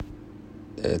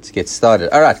to get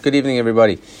started. All right, good evening,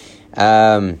 everybody.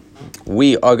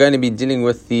 We are going to be dealing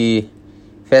with the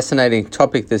fascinating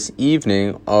topic this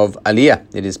evening of Aliya.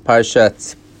 It is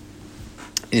Parsha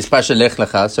Lech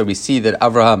Lecha. So we see that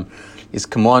Abraham is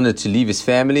commanded to leave his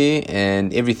family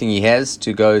and everything he has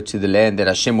to go to the land that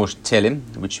Hashem will tell him,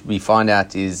 which we find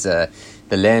out is the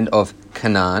land of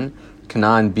Canaan.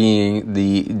 Canaan being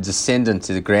the descendant,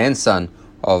 the grandson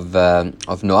of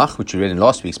Noach, which we read in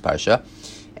last week's Parsha.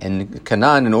 And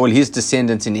Canaan and all his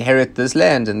descendants inherit this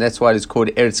land, and that's why it's called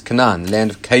Eretz Canaan, the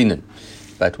land of Canaan.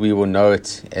 But we will know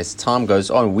it as time goes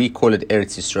on. We call it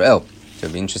Eretz Yisrael. So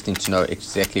it'll be interesting to know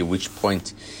exactly which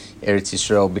point Eretz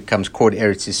Yisrael becomes called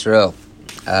Eretz Yisrael.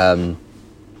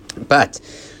 But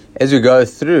as we go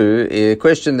through, a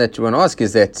question that you want to ask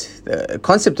is that the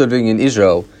concept of living in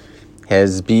Israel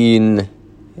has been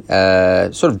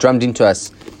sort of drummed into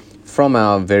us from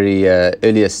our very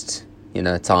earliest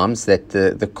times, that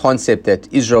the concept that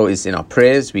Israel is in our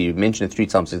prayers. We mention it 3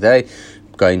 times a day,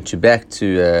 going back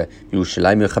to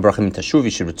Yerushalayim, you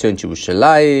should return to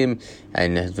Yerushalayim,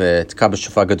 and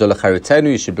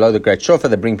you should blow the great shofar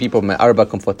that bring people from Arba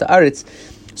comfort to Aretz.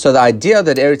 So the idea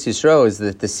that Eretz Yisrael is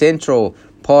the central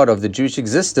part of the Jewish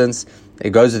existence,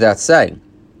 it goes without saying.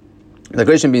 The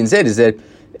question being said is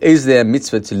there a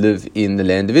mitzvah to live in the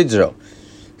land of Israel?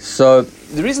 So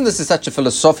the reason this is such a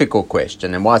philosophical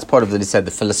question, and why it's part of the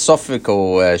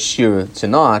philosophical shiur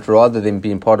tonight, rather than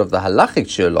being part of the halachic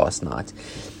shiur last night,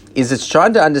 is it's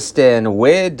trying to understand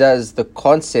where does the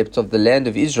concept of the land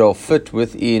of Israel fit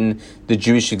within the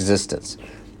Jewish existence.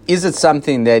 Is it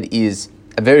something that is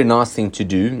a very nice thing to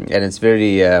do, and it's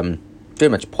very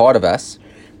much part of us,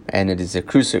 and it is a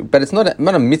crucial, but it's not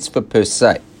a mitzvah per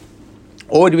se?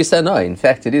 Or do we say no? In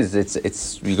fact, it is.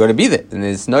 It's we got to be there, and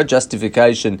there's no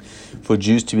justification for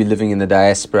Jews to be living in the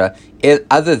diaspora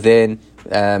other than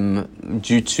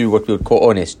due to what we would call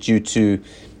honest, due to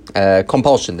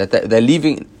compulsion, that they're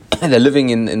living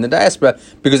in the diaspora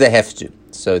because they have to.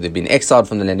 So they've been exiled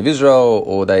from the land of Israel,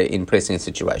 or they're in pressing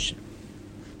situation.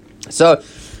 So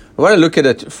I want to look at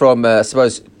it from, I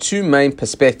suppose, 2 main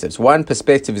perspectives. One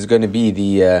perspective is going to be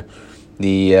the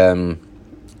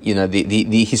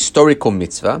historical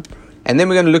mitzvah, and then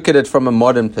we're going to look at it from a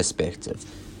modern perspective,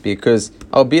 because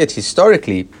albeit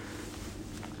historically,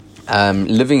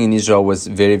 living in Israel was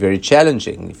very, very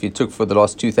challenging. If you took for the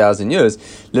last 2,000 years,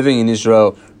 living in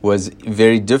Israel was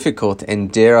very difficult,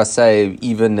 and dare I say,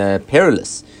 even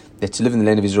perilous. That to live in the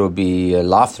land of Israel would be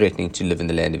life-threatening to live in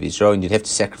the land of Israel, and you'd have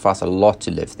to sacrifice a lot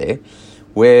to live there.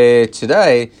 Where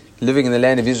today, living in the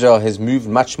land of Israel has moved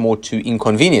much more to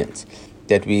inconvenient.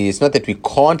 It's not that we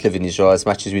can't live in Israel as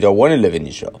much as we don't want to live in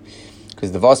Israel.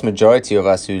 Because the vast majority of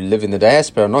us who live in the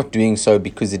diaspora are not doing so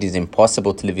because it is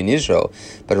impossible to live in Israel,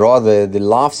 but rather the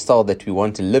lifestyle that we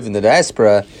want to live in the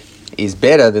diaspora is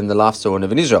better than the lifestyle we want to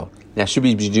live in Israel. Now, should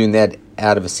we be doing that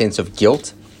out of a sense of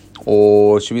guilt?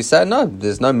 Or should we say, no,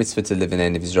 there's no mitzvah to live in the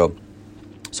land of Israel,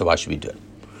 so why should we do it?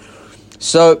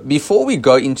 So before we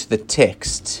go into the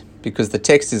text, because the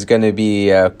text is going to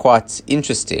be quite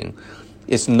interesting,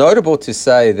 it's notable to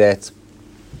say that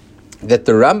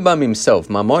the Rambam himself,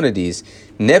 Maimonides,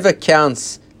 never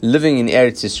counts living in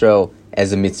Eretz Yisrael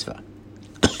as a mitzvah.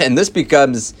 And this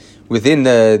becomes, within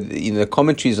the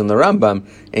commentaries on the Rambam,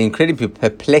 an incredibly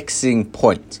perplexing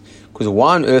point. Because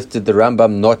why on earth did the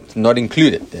Rambam not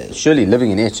include it? Surely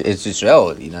living in Eretz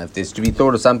Yisrael, if there's to be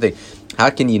thought of something, how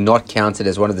can you not count it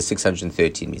as one of the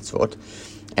 613 mitzvot?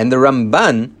 And the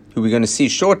Ramban, who we're going to see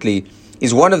shortly,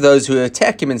 is one of those who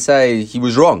attack him and say he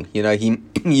was wrong.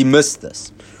 He missed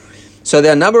this. So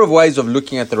there are a number of ways of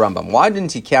looking at the Rambam. Why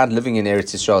didn't he count living in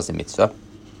Eretz Yisrael as a mitzvah?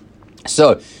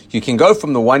 So you can go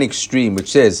from the one extreme,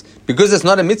 which says, because it's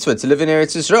not a mitzvah to live in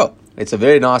Eretz Yisrael. It's a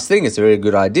very nice thing. It's a very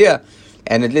good idea.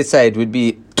 And let's say it would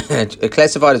be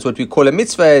classified as what we call a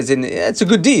mitzvah, as in, it's a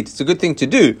good deed. It's a good thing to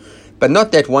do. But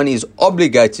not that one is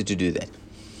obligated to do that.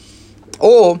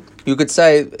 Or you could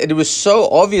say it was so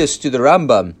obvious to the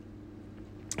Rambam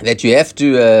that you have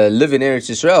to live in Eretz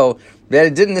Yisrael, that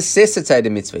it didn't necessitate a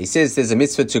mitzvah. He says there's a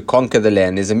mitzvah to conquer the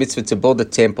land, there's a mitzvah to build a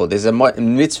temple, there's a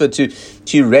mitzvah to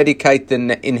eradicate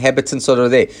the inhabitants that are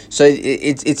there. So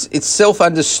it's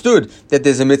self-understood that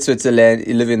there's a mitzvah to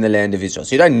live in the land of Israel.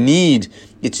 So you don't need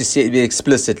it to say it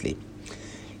explicitly.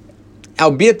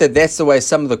 Albeit that's the way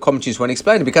some of the commentaries want to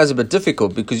explain it, becomes a bit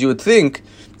difficult, because you would think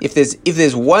if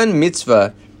there's one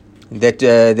mitzvah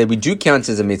that we do count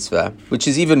as a mitzvah, which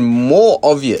is even more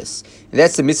obvious, and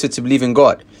that's the mitzvah to believe in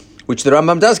God, which the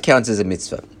Rambam does count as a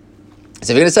mitzvah. So if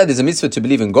you're going to say there's a mitzvah to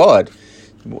believe in God,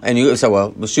 And you say,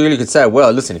 well, surely you could say,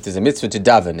 well, listen, if there's a mitzvah to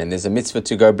daven, and there's a mitzvah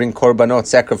to go bring korbanot,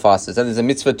 sacrifices, and there's a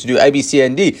mitzvah to do A, B, C,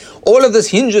 and D, all of this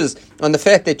hinges on the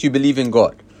fact that you believe in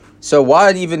God. So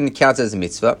why even count it as a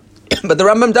mitzvah? But the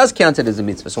Rambam does count it as a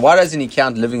mitzvah. So why doesn't he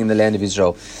count living in the land of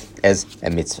Israel as a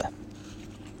mitzvah?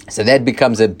 So that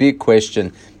becomes a big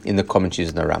question in the commentaries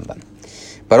in the Rambam.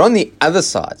 But on the other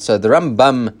side, so the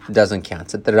Rambam doesn't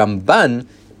count it, the Ramban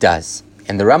does.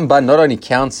 And the Ramban not only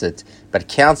counts it, but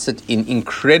counts it in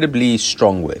incredibly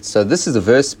strong words. So this is a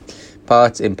verse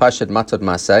part in Pashat Matot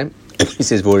Masay. He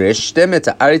says, "Voreshtem et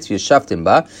haaretz v'yeshavtem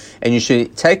ba," and you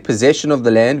should take possession of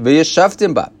the land,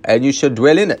 v'yeshavtem ba, and you should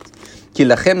dwell in it. Ki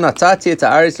lachem natati et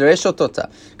haaretz l'reshotota,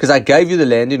 because I gave you the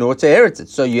land in order to inherit it.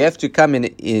 So you have to come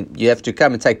you have to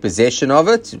come and take possession of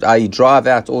it. I drive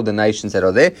out all the nations that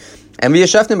are there, and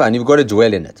v'yeshavtem ba, and you've got to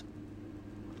dwell in it.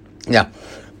 Now,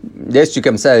 yes, you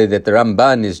can say that the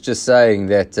Ramban is just saying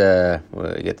that.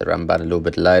 We'll get the Ramban a little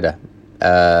bit later.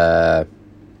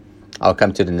 I'll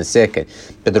come to it in a second.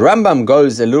 But the Rambam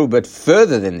goes a little bit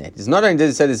further than that. It's not only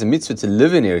does he say there's a mitzvah to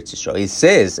live in Eretz Yisrael, he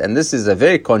says, and this is a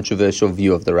very controversial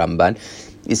view of the Ramban,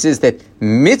 he says that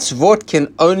mitzvot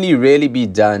can only really be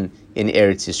done in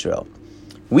Eretz Yisrael.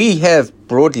 We have,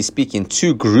 broadly speaking,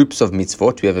 two groups of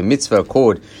mitzvot. We have a mitzvah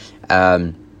called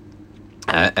a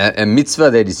mitzvah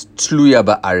that is tluya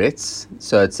ba'aretz.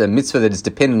 So it's a mitzvah that is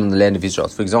dependent on the land of Israel.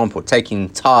 For example, taking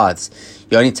tithes.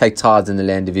 You only take tithes in the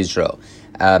land of Israel.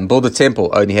 Build a temple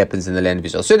only happens in the land of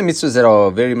Israel. Certain mitzvahs that are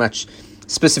very much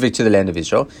specific to the land of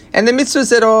Israel. And the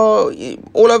mitzvahs that are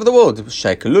all over the world.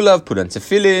 Shake a lulav, put on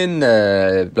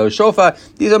tefillin, blow shofar.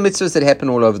 These are mitzvahs that happen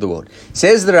all over the world.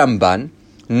 Says the Ramban,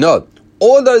 no.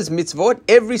 All those mitzvot,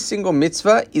 every single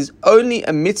mitzvah is only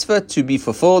a mitzvah to be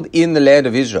fulfilled in the land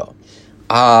of Israel.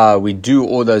 We do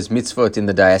all those mitzvot in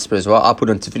the diaspora as well. I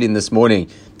put on tefillin this morning.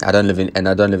 I don't live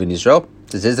in Israel.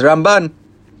 So says the Ramban,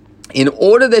 in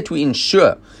order that we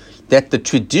ensure that the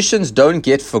traditions don't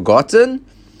get forgotten,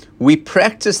 we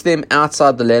practice them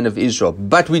outside the land of Israel,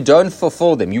 but we don't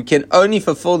fulfill them. You can only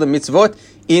fulfill the mitzvot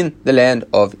in the land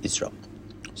of Israel.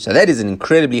 So that is an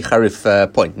incredibly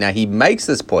charif point. Now he makes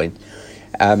this point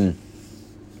in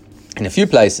a few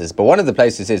places, but one of the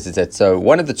places says is that so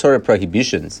one of the Torah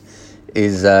prohibitions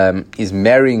is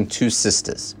marrying two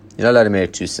sisters. You're not allowed to marry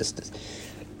two sisters.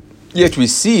 Yet we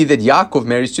see that Yaakov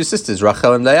marries two sisters,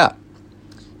 Rachel and Leah.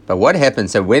 But what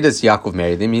happens? So where does Yaakov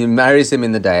marry them? He marries them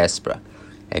in the diaspora.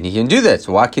 And he can do that.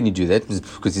 So why can he do that?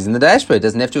 Because he's in the diaspora. He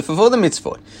doesn't have to fulfill the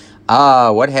mitzvot.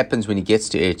 What happens when he gets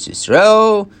to Eretz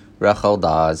Yisrael? Rachel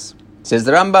dies. Says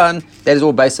the Ramban, that is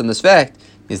all based on this fact,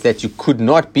 is that you could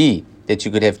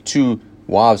have two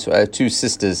wives, two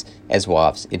sisters as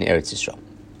wives in Eretz Yisrael.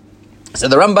 So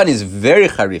the Ramban is very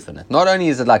charif in it. Not only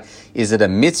is it a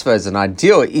mitzvah as an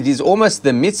ideal, it is almost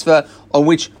the mitzvah on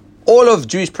which all of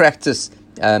Jewish practice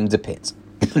depends.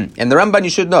 And the Ramban, you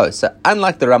should know. So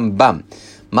unlike the Rambam,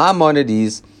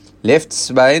 Maimonides left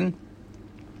Spain.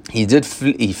 He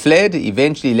fled,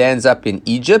 eventually lands up in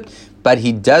Egypt, but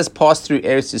he does pass through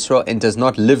Eretz Yisrael and does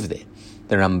not live there.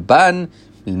 The Ramban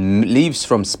leaves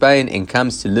from Spain and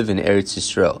comes to live in Eretz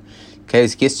Yisrael. Okay,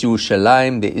 he gets to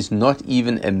Yerushalayim. There is not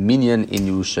even a minyan in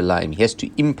Yerushalayim. He has to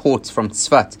import from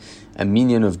Tzfat a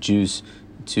minyan of Jews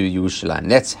to Yerushalayim.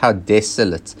 That's how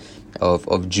desolate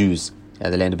of Jews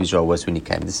the land of Israel was when he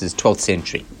came. This is 12th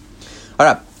century. All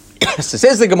right, so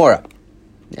says the Gemara,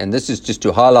 and this is just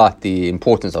to highlight the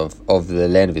importance of the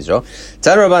land of Israel.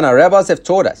 Tana Rabban, our rabbis have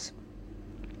taught us.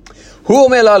 Hu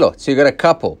omer lalot. So you got a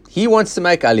couple. He wants to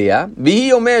make Aliya.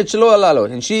 V'hi omer shelo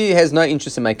lalot, and she has no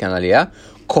interest in making Aliya.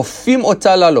 Kofim ota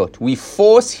lalot. We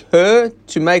force her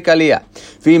to make Aliya.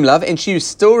 V'im lav, and she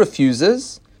still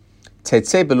refuses.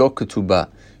 Tetzei belo ketubah.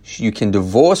 You can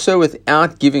divorce her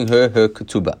without giving her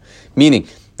ketubah. Meaning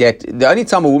that the only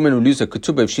time a woman will lose her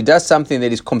ketubah if she does something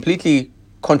that is completely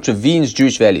contravenes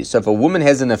Jewish values. So if a woman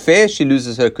has an affair, she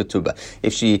loses her ketubah.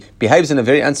 If she behaves in a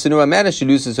very unsinua manner, she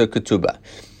loses her ketubah.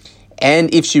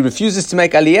 And if she refuses to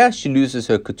make Aliyah, she loses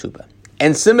her ketubah.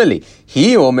 And similarly,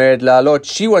 he omer lalot,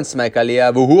 she wants to make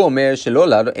Aliyah, v'hu omer shelo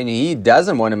lalot, and he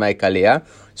doesn't want to make Aliyah.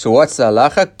 So what's the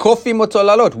halacha? Kofim oto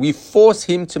lalot. We force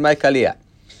him to make Aliyah.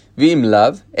 V'im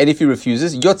lav, and if he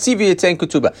refuses, yotzi v'yeten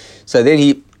ketubah. So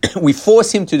then we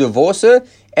force him to divorce her,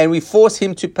 and we force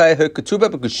him to pay her ketubah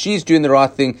because she's doing the right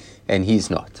thing and he's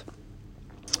not.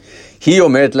 He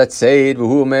omeret latzeit,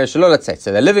 v'hu omer shelo latzeit.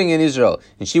 So they're living in Israel,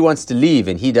 and she wants to leave,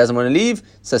 and he doesn't want to leave.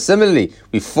 So similarly,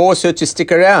 we force her to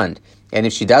stick around, and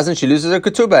if she doesn't, she loses her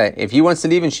ketubah. If he wants to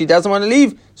leave and she doesn't want to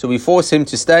leave, so we force him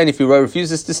to stay, and if he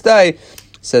refuses to stay,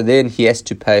 so then he has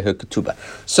to pay her ketubah.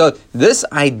 So this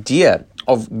idea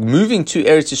of moving to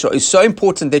Eretz Yisrael is so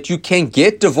important that you can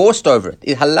get divorced over it.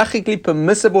 It's halachically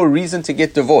permissible reason to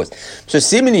get divorced. So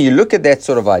seemingly you look at that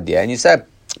sort of idea and you say,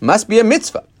 must be a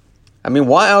mitzvah. I mean,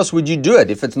 why else would you do it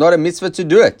if it's not a mitzvah to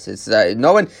do it? It's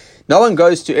no one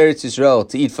goes to Eretz Yisrael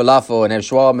to eat falafel and have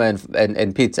shawarma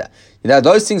and pizza.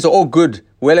 Those things are all good,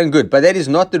 well and good, but that is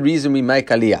not the reason we make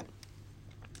Aliya.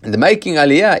 And the making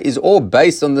Aliya is all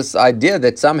based on this idea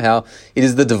that somehow it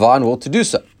is the divine will to do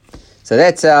so. So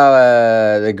that's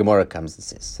how the Gemara comes and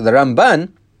says. So the Ramban,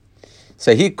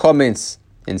 so he comments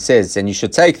and says, and you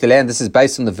should take the land. This is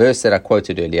based on the verse that I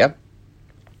quoted earlier.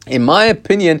 In my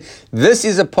opinion, this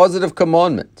is a positive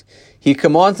commandment. He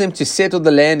commands them to settle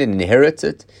the land and inherit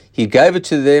it. He gave it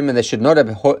to them and they should not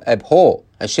abhor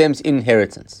Hashem's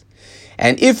inheritance.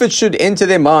 And if it should enter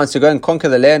their minds to go and conquer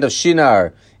the land of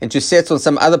Shinar and to settle in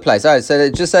some other place. So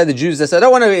just say the Jews, they say, I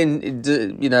don't want to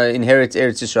inherit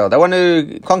Eretz Yisrael. They want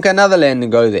to conquer another land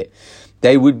and go there.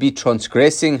 They would be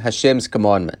transgressing Hashem's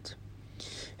commandment.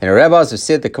 And the rabbis have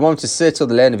said the commandment to settle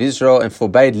the land of Israel and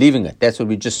forbade leaving it. That's what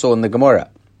we just saw in the Gemara.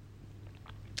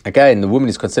 Okay, and the woman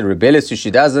is considered rebellious if she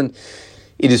doesn't.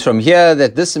 It is from here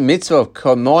that this mitzvah of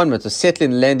commandment of settling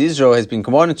the land of Israel has been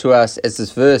commanded to us, as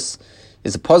this verse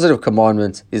is a positive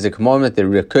commandment, is a commandment that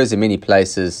recurs in many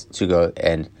places to go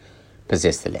and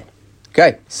possess the land.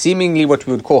 Okay, seemingly what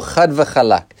we would call chad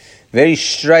v'chalak, very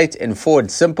straight and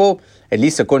forward, simple. At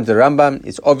least according to the Rambam,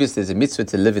 it's obvious there's a mitzvah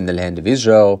to live in the land of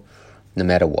Israel, no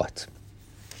matter what.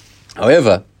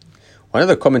 However, one of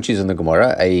the commentaries on the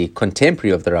Gemara, a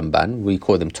contemporary of the Ramban, we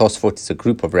call them Tosfot, it's a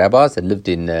group of rabbis that lived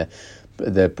in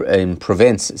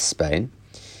Provence, Spain.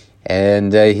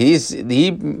 And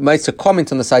he makes a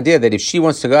comment on this idea that if she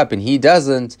wants to go up and he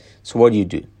doesn't, so what do you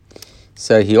do?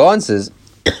 So he answers,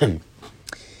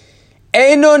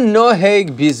 Eno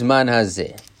noheg bizman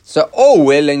hazeh. So,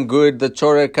 well and good, the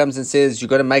Torah comes and says, you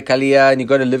got to make Aliyah and you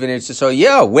got to live in it. So,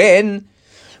 yeah, when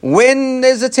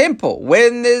there's a temple,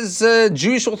 when there's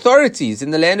Jewish authorities in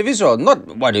the land of Israel. Not,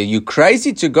 what, are you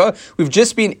crazy to go? We've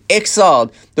just been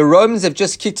exiled. The Romans have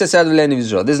just kicked us out of the land of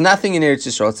Israel. There's nothing in Eretz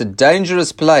Yisrael. It's a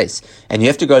dangerous place. And you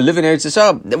have to go live in Eretz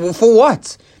Yisrael. For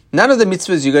what? None of the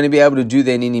mitzvahs you're going to be able to do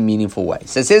there in any meaningful way.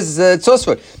 So it says,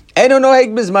 Tosfot,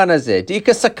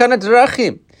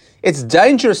 it's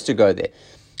dangerous to go there.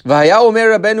 So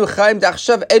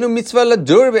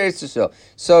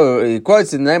he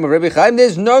quotes in the name of Rabbi Chaim,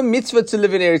 there's no mitzvah to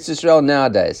live in Eretz Yisrael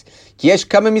nowadays. It's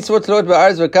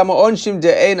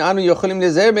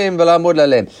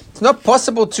not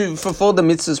possible to fulfill the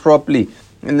mitzvahs properly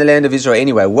in the land of Israel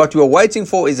anyway. What we're waiting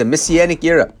for is a messianic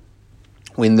era.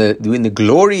 When the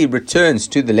glory returns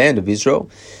to the land of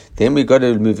Israel, then we've got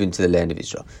to move into the land of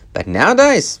Israel. But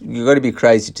nowadays, you've got to be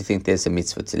crazy to think there's a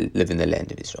mitzvah to live in the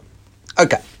land of Israel.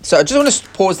 Okay, so I just want to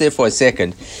pause there for a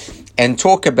second and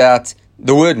talk about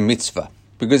the word mitzvah,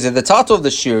 because the title of the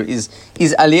shir is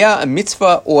Aliya a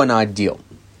mitzvah or an ideal?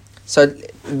 So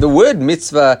the word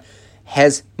mitzvah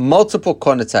has multiple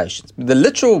connotations. The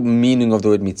literal meaning of the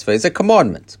word mitzvah is a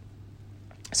commandment.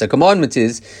 So commandment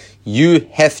is you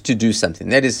have to do something.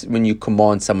 That is when you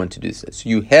command someone to do so. So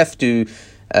you have to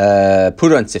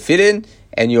put on tefillin,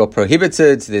 and you're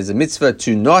prohibited, there's a mitzvah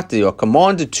you're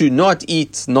commanded to not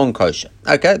eat non-kosher.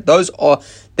 Okay,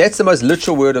 that's the most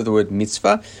literal word of the word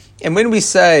mitzvah. And when we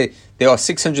say there are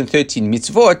 613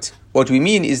 mitzvot, what we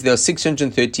mean is there are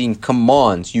 613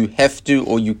 commands. You have to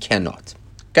or you cannot.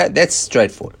 Okay, that's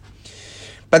straightforward.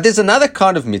 But there's another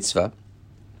kind of mitzvah,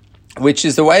 which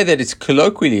is the way that it's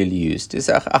colloquially used. Is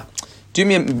do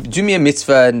me a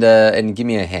mitzvah and give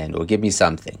me a hand, or give me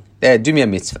something. Do me a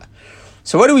mitzvah.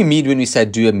 So what do we mean when we say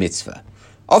do a mitzvah?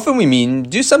 Often we mean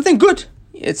do something good.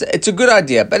 It's a good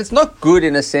idea, but it's not good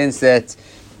in a sense that,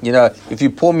 if you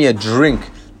pour me a drink,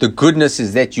 the goodness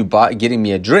is that you getting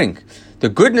me a drink. The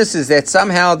goodness is that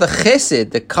somehow the chesed,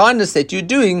 the kindness that you're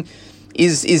doing,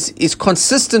 is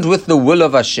consistent with the will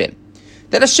of Hashem.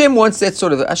 That Hashem wants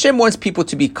Hashem wants people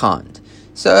to be kind.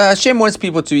 So Hashem wants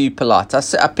people to be polite.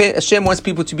 Hashem wants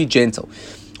people to be gentle.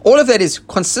 All of that is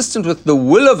consistent with the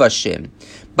will of Hashem,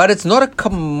 but it's not a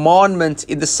commandment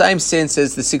in the same sense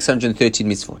as the 613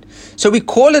 mitzvot. So we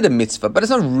call it a mitzvah, but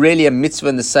it's not really a mitzvah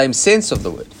in the same sense of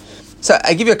the word. So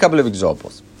I give you a couple of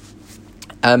examples.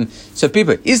 So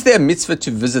people, is there a mitzvah to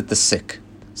visit the sick?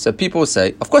 So people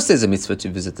say, of course there's a mitzvah to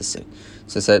visit the sick.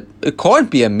 So it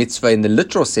can't be a mitzvah in the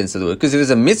literal sense of the word, because if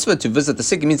there's a mitzvah to visit the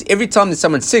sick, it means every time there's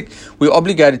someone sick, we're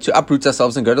obligated to uproot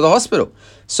ourselves and go to the hospital.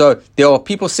 So there are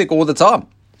people sick all the time.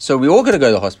 So we're all going to go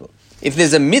to the hospital. If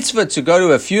there's a mitzvah to go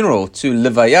to a funeral, to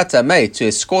levayat amei, to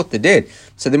escort the dead,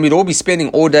 so then we'd all be spending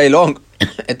all day long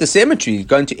at the cemetery,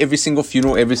 going to every single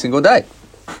funeral every single day.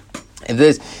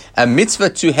 There's a mitzvah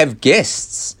to have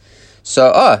guests.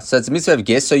 So it's a mitzvah of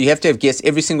guests. So you have to have guests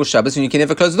every single Shabbos, and you can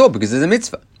never close the door because there's a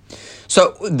mitzvah.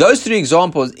 So those three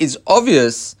examples, it's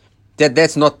obvious that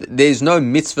there's no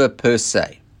mitzvah per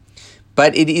se,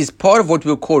 but it is part of what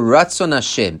we'll call Ratzon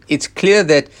Hashem. It's clear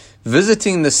that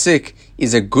visiting the sick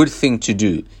is a good thing to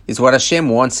do. It's what Hashem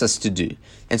wants us to do,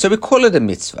 and so we call it a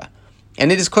mitzvah. And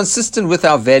it is consistent with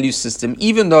our value system,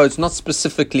 even though it's not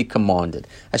specifically commanded.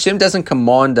 Hashem doesn't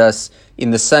command us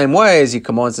in the same way as He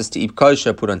commands us to eat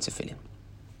kosher, put on tefillin.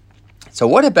 So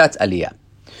what about Aliya?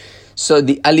 So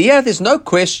the Aliya, there's no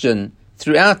question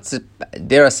throughout,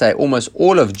 dare I say, almost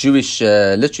all of Jewish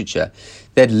literature,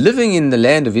 that living in the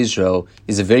land of Israel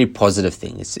is a very positive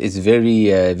thing. It's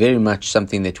very, very much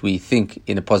something that we think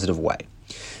in a positive way.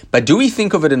 But do we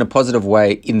think of it in a positive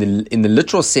way in the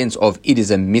literal sense of it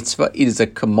is a mitzvah, it is a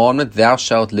commandment, thou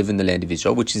shalt live in the land of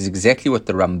Israel, which is exactly what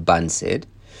the Ramban said?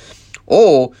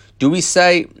 Or do we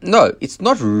say, no, it's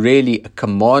not really a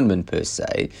commandment per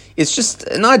se, it's just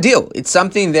an ideal. It's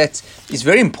something that is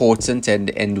very important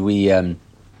and we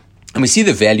see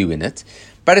the value in it,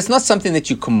 but it's not something that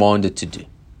you're commanded to do.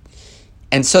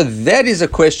 And so that is a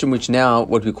question which now,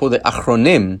 what we call the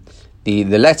Achronim, the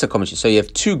latter commentary. So you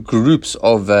have two groups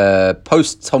of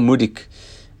post-Talmudic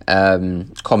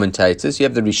commentators. You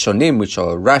have the Rishonim, which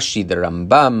are Rashi, the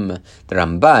Rambam, the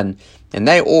Ramban, and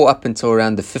they all up until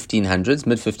around the 1500s,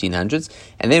 mid-1500s.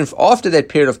 And then after that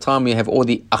period of time, we have all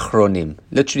the Achronim,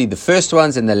 literally the first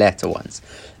ones and the latter ones.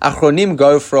 Achronim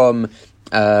go from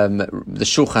the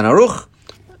Shulchan Aruch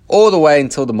all the way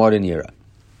until the modern era.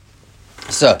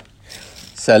 So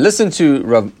listen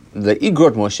to the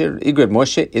Igrot Moshe. Igrot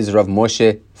Moshe is Rav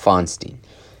Moshe Feinstein.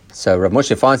 So Rav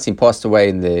Moshe Feinstein passed away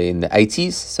in the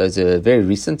 80s, so it's very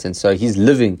recent, and so he's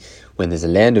living when there's a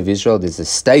land of Israel, there's a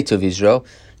state of Israel.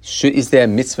 Is there a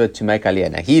mitzvah to make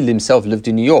Aliyah? Now, he himself lived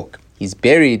in New York. He's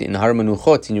buried in Har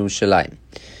Manuchot in Yerushalayim.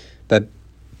 But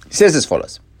he says as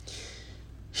follows: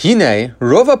 Hine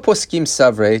rova poskim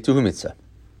savrei tuhu mitzvah.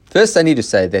 First, I need to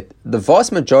say that the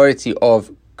vast majority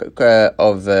of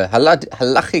halachic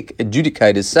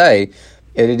adjudicators say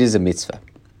that it is a mitzvah.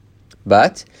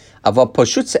 But when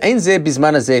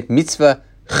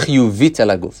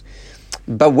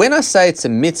I say it's a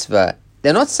mitzvah,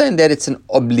 they're not saying that it's an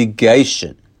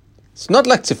obligation. It's not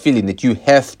like tefillin that you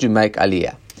have to make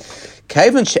aliyah. Okay,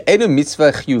 it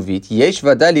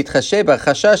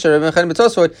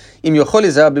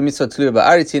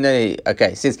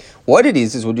says what it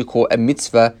is what we call a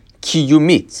mitzvah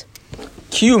kiyumit.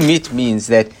 Kiyumit means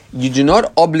that you do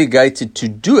not obligated to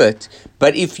do it,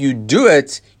 but if you do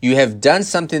it, you have done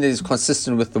something that is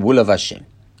consistent with the will of Hashem.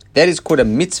 That is called a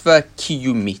mitzvah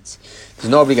kiyumit. There's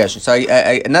no obligation. So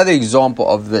another example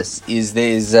of this is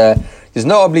there's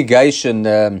no obligation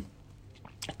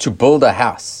to build a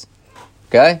house.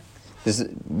 Okay?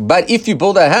 But if you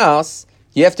build a house,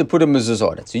 you have to put a mezuzah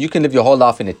on it. So you can live your whole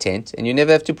life in a tent and you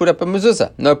never have to put up a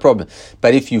mezuzah. No problem.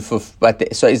 But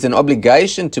so is there an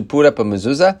obligation to put up a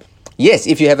mezuzah? Yes,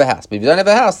 if you have a house. But if you don't have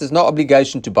a house, there's no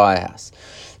obligation to buy a house.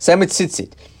 Same with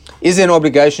tzitzit. Is there an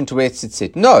obligation to wear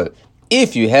tzitzit? No.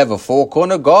 If you have a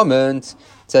four-corner garment,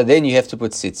 so then you have to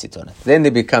put tzitzit on it. Then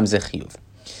there becomes a chiyuv.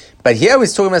 But here we're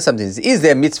talking about something. Is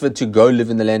there a mitzvah to go live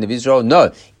in the land of Israel?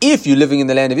 No. If you're living in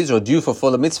the land of Israel, do you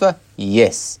fulfill the mitzvah?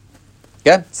 Yes.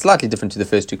 Okay? Slightly different to the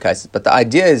first two cases. But the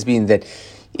idea has been that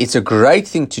it's a great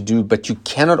thing to do, but you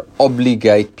cannot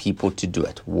obligate people to do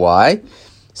it. Why?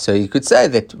 So you could say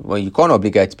that, well, you can't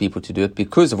obligate people to do it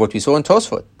because of what we saw in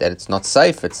Tosfot, that it's not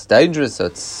safe, it's dangerous,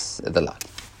 it's the like.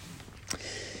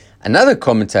 Another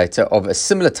commentator of a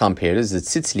similar time period is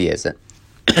Tzitz Eliezer.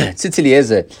 Tzitz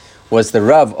Eliezer was the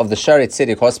Rav of the Sharet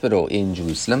Tzedek Hospital in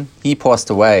Jerusalem. He passed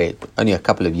away only a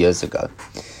couple of years ago.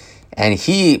 And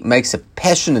he makes a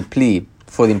passionate plea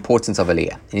for the importance of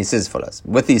Aliyah. And he says as follows: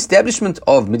 with the establishment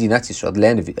of Medinat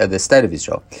Yisrael, the state of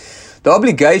Israel, the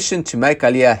obligation to make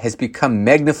Aliyah has become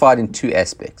magnified in two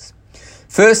aspects.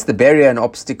 First, the barrier and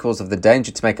obstacles of the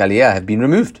danger to make Aliyah have been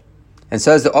removed. And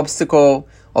so is the obstacle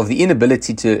of the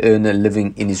inability to earn a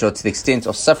living in Israel to the extent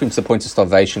of suffering to the point of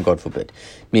starvation, God forbid.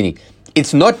 Meaning,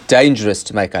 it's not dangerous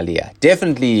to make Aliyah.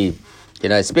 Definitely,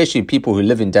 especially people who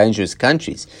live in dangerous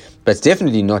countries, but it's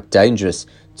definitely not dangerous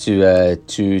to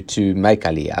make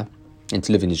Aliyah and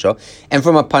to live in Israel. And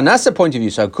from a Parnasa point of view,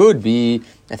 so it could be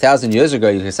 1,000 years ago,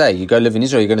 you could say, you go live in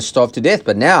Israel, you're going to starve to death.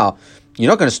 But now, you're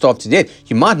not going to starve to death.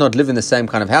 You might not live in the same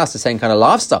kind of house, the same kind of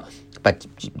lifestyle, but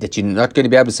that you're not going to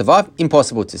be able to survive,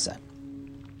 impossible to say.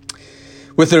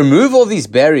 With the removal of these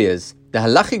barriers, the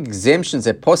halachic exemptions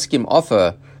that poskim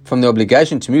offer from the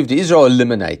obligation to move to Israel are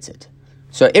eliminated.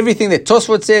 So everything that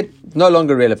Tosfot said, no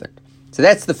longer relevant. So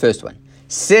that's the first one.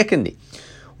 Secondly,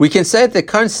 we can say that the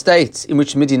current state in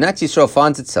which Medinat Yisrael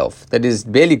finds itself, that is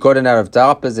barely gotten out of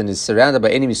diapers and is surrounded by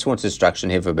enemies sworn to destruction,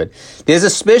 heaven forbid, there's a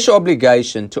special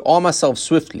obligation to arm ourselves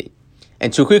swiftly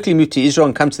and to quickly move to Israel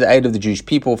and come to the aid of the Jewish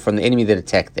people from the enemy that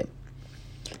attacked them.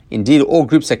 Indeed, all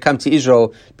groups that come to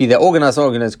Israel, be they organized or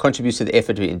unorganized, contribute to the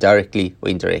effort directly or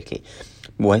indirectly.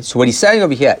 So what he's saying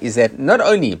over here is that not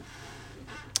only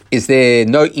is there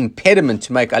no impediment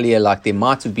to make Aliya like there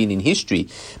might have been in history,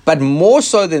 but more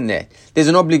so than that, there's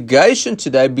an obligation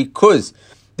today because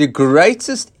the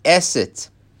greatest asset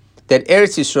that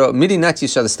Eretz Yisrael, Medinat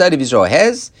Yisrael, the state of Israel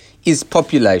has, is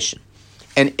population.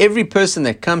 And every person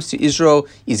that comes to Israel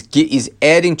is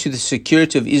adding to the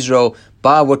security of Israel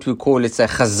by what we call, let's say,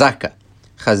 chazaka.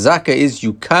 Chazaka is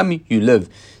you come, you live.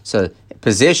 So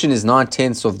possession is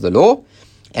 9/10 of the law.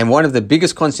 And one of the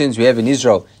biggest concerns we have in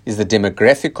Israel is the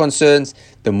demographic concerns.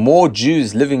 The more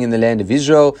Jews living in the land of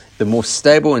Israel, the more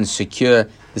stable and secure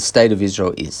the state of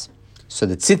Israel is. So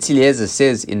the Tzitz Eliezer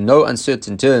says in no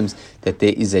uncertain terms that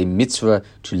there is a mitzvah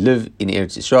to live in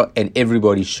Eretz Yisrael and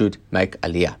everybody should make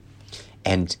Aliyah.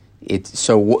 And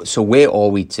so where are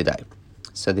we today?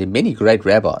 So there are many great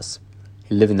rabbis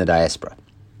who live in the diaspora.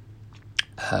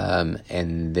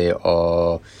 And there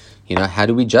are, how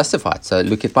do we justify it? So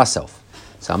look at myself.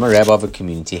 So I'm a rabbi of a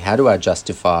community. How do I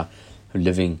justify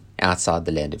living outside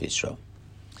the land of Israel?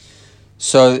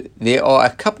 So there are a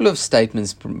couple of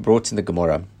statements brought in the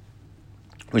Gemara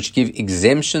which give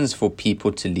exemptions for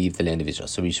people to leave the land of Israel.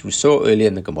 So we saw earlier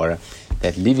in the Gemara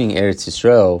that leaving Eretz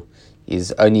Israel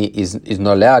is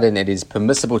not allowed, and it is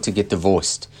permissible to get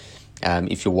divorced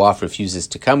if your wife refuses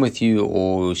to come with you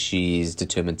or she's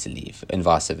determined to leave, and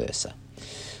vice versa.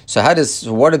 So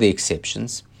what are the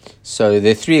exceptions? So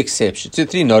there are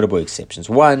three notable exceptions.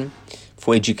 One,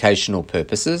 for educational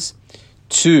purposes.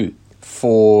 Two,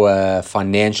 for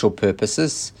financial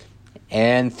purposes.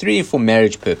 And three, for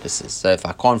marriage purposes. So if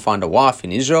I can't find a wife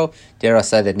in Israel, dare I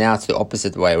say that now it's the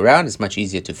opposite way around. It's much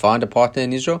easier to find a partner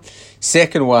in Israel.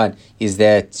 Second one is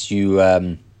that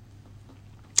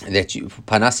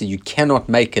Panasa, you cannot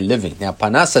make a living. Now,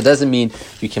 Panasa doesn't mean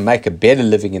you can make a better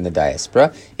living in the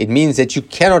diaspora. It means that you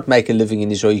cannot make a living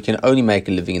in Israel. You can only make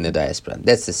a living in the diaspora.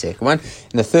 That's the second one.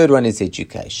 And the third one is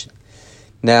education.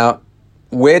 Now,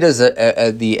 where does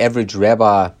the average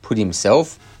rabbi put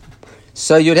himself?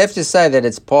 So you'd have to say that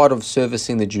it's part of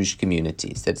servicing the Jewish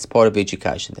communities, that it's part of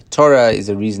education. The Torah is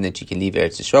a reason that you can leave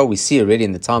Eretz Yisrael. We see already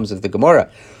in the times of the Gemara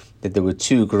that there were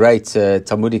two great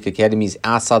Talmudic academies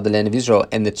outside the land of Israel,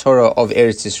 and the Torah of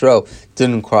Eretz Yisrael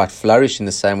didn't quite flourish in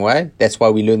the same way. That's why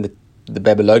we learned the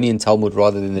Babylonian Talmud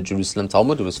rather than the Jerusalem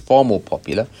Talmud. It was far more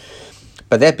popular.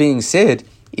 But that being said,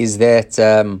 is that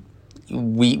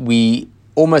we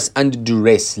almost under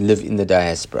duress live in the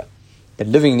diaspora. But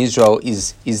living in Israel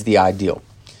is the ideal.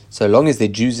 So long as there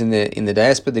are Jews in the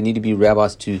diaspora, there need to be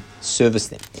rabbis to service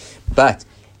them. But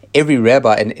every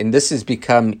rabbi, and this has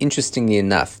become, interestingly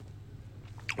enough,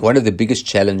 one of the biggest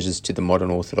challenges to the modern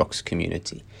Orthodox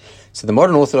community. So the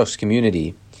modern Orthodox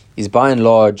community is by and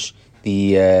large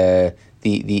the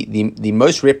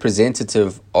most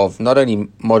representative of not only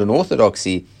modern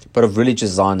Orthodoxy, but of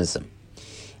religious Zionism.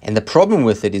 And the problem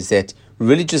with it is that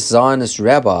religious Zionist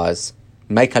rabbis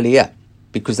make Aliyah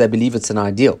because they believe it's an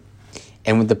ideal.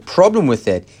 And with the problem with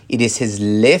that, it has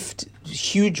left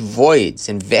huge voids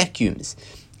and vacuums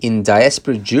in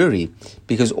diaspora Jewry,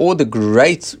 because all the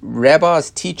great rabbis,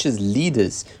 teachers,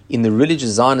 leaders in the religious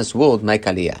Zionist world make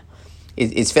Aliyah.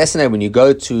 It's fascinating when you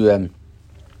go to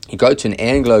an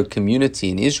Anglo community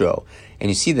in Israel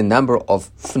and you see the number of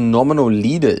phenomenal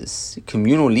leaders,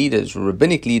 communal leaders,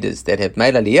 rabbinic leaders that have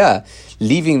made Aliyah,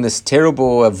 leaving this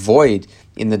terrible void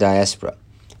in the diaspora.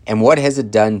 And what has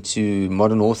it done to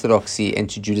modern Orthodoxy and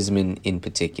to Judaism in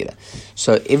particular?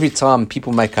 So every time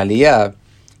people make Aliyah,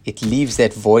 it leaves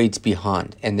that void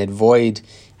behind, and that void,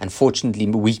 unfortunately,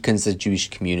 weakens the Jewish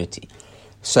community.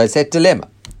 So it's that dilemma.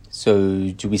 So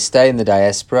do we stay in the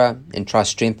diaspora and try to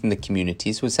strengthen the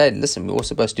communities? We'll say, listen, we're all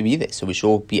supposed to be there, so we should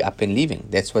all be up and leaving.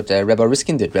 That's what Rabbi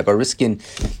Riskin did. Rabbi Riskin,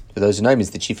 for those who know him,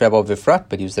 is the chief rabbi of Efrat,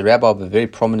 but he was the rabbi of a very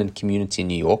prominent community in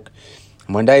New York.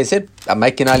 And one day he said, I'm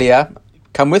making Aliyah,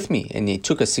 come with me. And he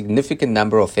took a significant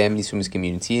number of families from his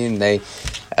community, and they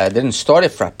didn't start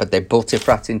Efrat, but they built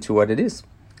Efrat into what it is.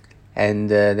 And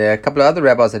there are a couple of other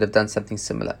rabbis that have done something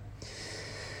similar.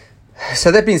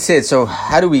 So that being said, so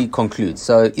how do we conclude?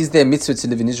 So is there a mitzvah to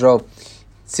live in Israel?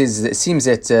 It seems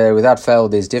that without fail,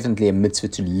 there's definitely a mitzvah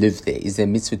to live there. Is there a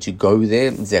mitzvah to go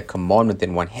there? Is there a commandment that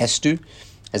one has to,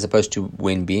 as opposed to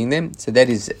when being there? So that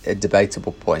is a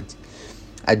debatable point.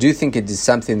 I do think it is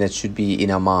something that should be in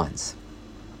our minds,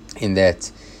 in that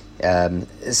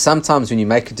sometimes when you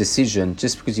make a decision,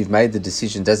 just because you've made the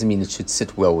decision doesn't mean it should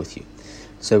sit well with you.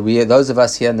 So those of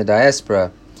us here in the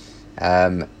diaspora,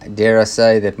 dare I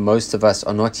say that most of us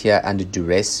are not here under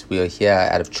duress. We are here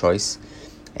out of choice.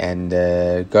 And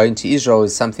going to Israel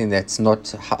is something that's not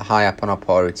high up on our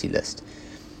priority list.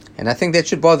 And I think that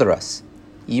should bother us.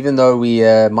 Even though we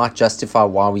might justify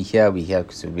why we're here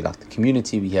because we like the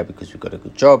community, we're here because we've got a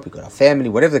good job, we've got our family,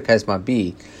 whatever the case might be.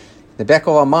 In the back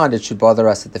of our mind, it should bother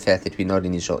us at the fact that we're not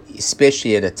in Israel,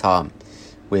 especially at a time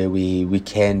where we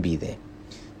can be there.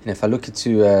 And if I look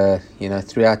into,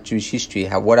 throughout Jewish history,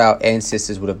 what our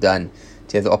ancestors would have done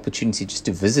to have the opportunity just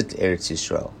to visit Eretz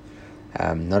Israel,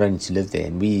 not only to live there,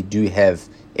 and we do have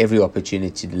every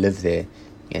opportunity to live there,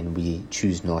 and we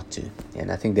choose not to.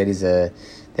 And I think that is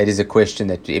a question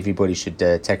that everybody should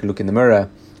take a look in the mirror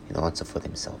and answer for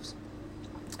themselves.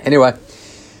 Anyway,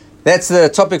 that's the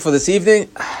topic for this evening.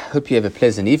 Hope you have a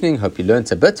pleasant evening. Hope you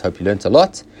learnt a bit. Hope you learnt a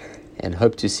lot. And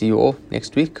hope to see you all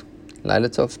next week. Laila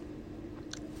Tov.